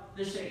 God,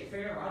 this ain't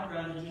fair. I'd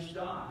rather just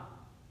die.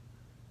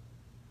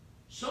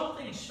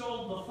 Something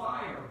stole the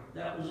fire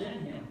that was in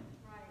him.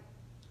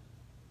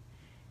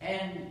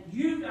 And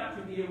you've got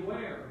to be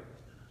aware,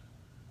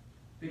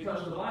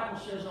 because the Bible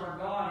says our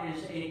God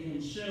is a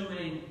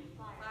consuming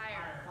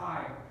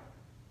fire.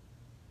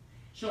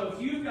 So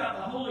if you've got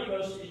the Holy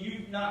Ghost and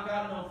you've not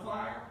got no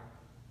fire,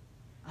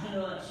 I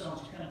know that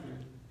sounds country.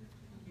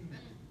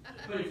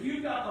 But if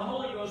you've got the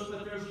Holy Ghost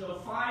but there's no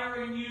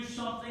fire in you,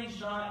 something's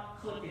not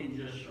clicking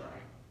just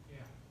right.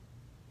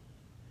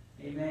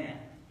 Yeah. Amen.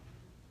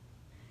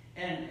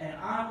 And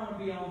I want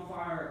to be on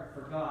fire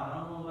for God. I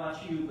don't know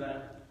about you,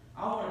 but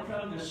I want to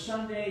come to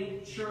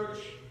Sunday church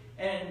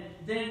and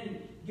then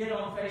get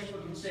on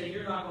Facebook and say,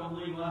 you're not going to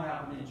believe what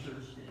happened in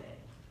church today.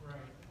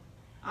 Right.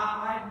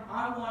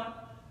 I want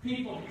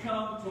people to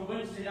come to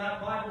Wednesday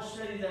night Bible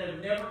study that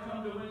have never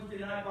come to Wednesday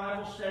night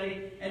Bible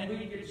study, and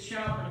we get to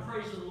shout and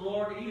praise the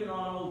Lord even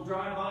on an old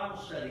dry Bible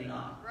study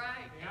night.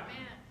 Right.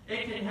 Amen.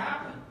 It can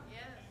happen.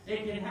 Yes.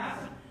 It can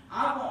happen.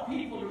 I want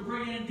people to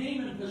bring in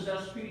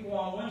demon-possessed people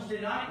on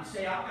Wednesday night and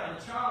say, I've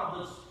got a child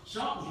that's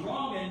something's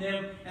wrong in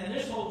them, and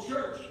this whole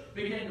church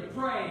begin to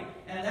pray,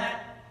 and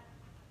that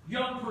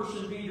young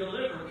person be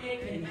delivered.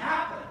 It can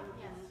happen.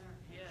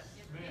 Yes.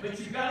 But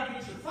you've got to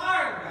get your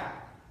fire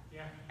back.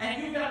 Yeah.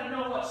 And you've got to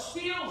know what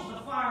steals the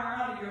fire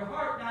out of your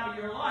heart and out of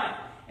your life.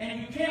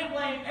 And you can't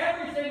blame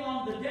everything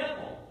on the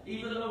devil,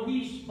 even though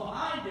he's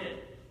behind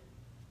it.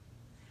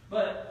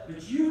 But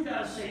you've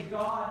got to say,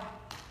 God,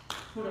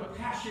 put a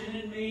passion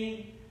in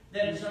me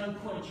that is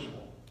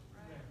unquenchable.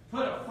 Right.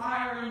 Put a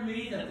fire in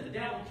me that the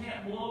devil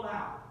can't blow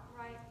out.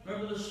 Right.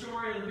 Remember the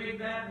story of the big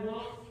bad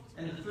wolf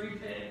and the 3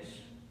 pigs?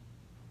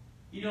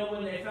 You know,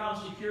 when they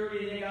found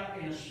security, they got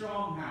in a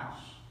strong house,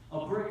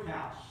 a brick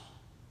house.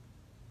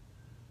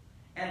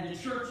 And the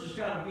church has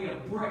got to be a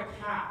brick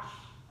house,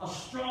 a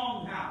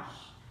strong house,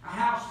 a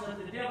house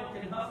that the devil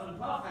can huff and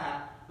puff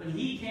at, but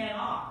he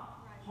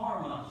cannot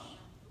harm us.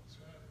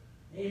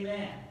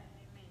 Amen.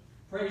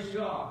 Praise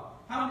God.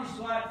 How many's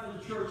glad for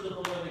the church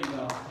of the living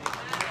God?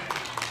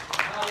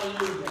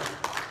 Hallelujah.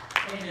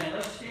 Amen.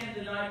 Let's stand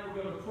tonight.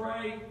 We're going to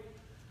pray.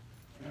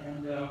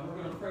 And we're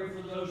going to pray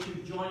for those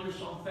who joined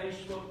us on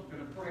Facebook. We're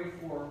going to pray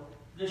for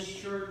this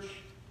church.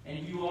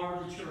 And you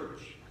are the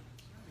church.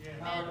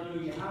 Yeah.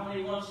 Hallelujah. How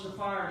many wants the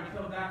fire to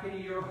come back into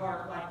your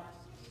heart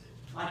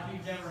like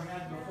you've never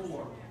had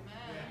before?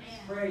 Yes.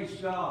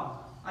 Praise God.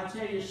 I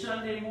tell you,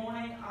 Sunday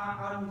morning,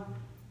 I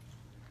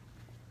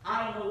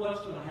don't know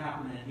what's going to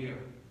happen in here.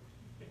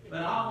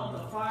 But I want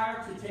the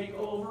fire to take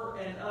over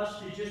and us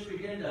to just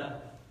begin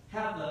to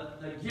have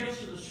the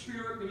gifts of the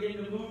Spirit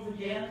begin to move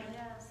again.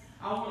 Yes.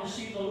 I want to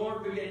see the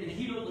Lord begin to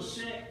heal the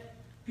sick.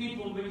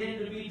 People begin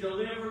to be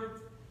delivered.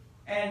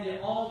 And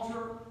the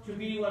altar to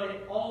be what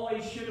it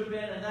always should have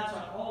been. And that's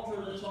an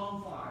altar that's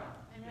on fire.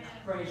 Amen.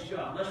 Praise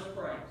God. Let's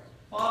pray.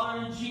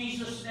 Father, in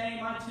Jesus'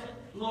 name,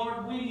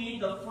 Lord, we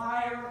need the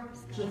fire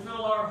to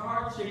fill our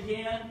hearts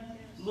again.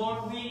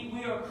 Lord,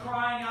 we are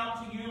crying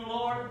out to you,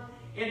 Lord,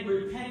 in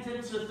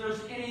repentance. If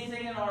there's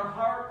anything in our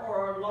heart or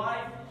our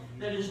life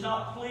that is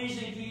not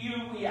pleasing to you,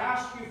 we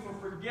ask you for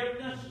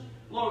forgiveness.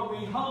 Lord,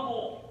 we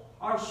humble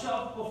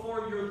ourselves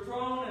before your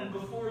throne and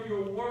before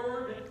your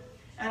word.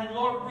 And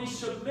Lord, we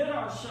submit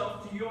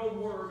ourselves to your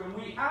word. And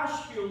we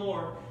ask you,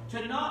 Lord,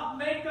 to not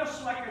make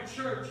us like a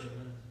church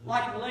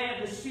like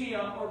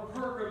Laodicea or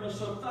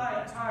Pergamos or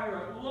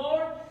Thyatira.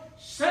 Lord,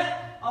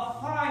 set a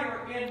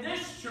fire in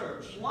this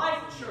church, Life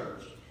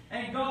Church.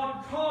 And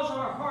God, cause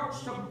our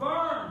hearts to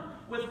burn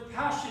with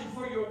passion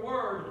for your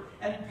word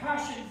and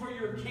passion for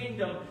your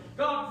kingdom.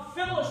 God,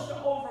 fill us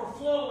to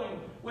overflowing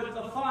with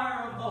the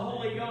fire of the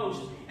Holy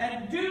Ghost.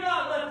 And do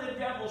not let the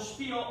devil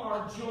steal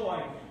our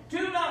joy.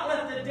 Do not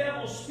let the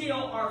devil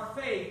steal our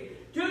faith.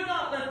 Do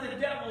not let the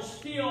devil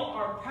steal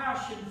our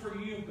passion for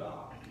you,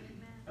 God.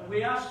 And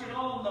we ask it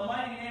all in the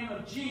mighty name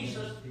of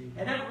Jesus.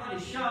 And everybody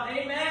shout,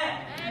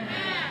 amen. Amen.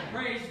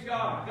 Praise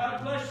God.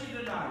 God bless you today.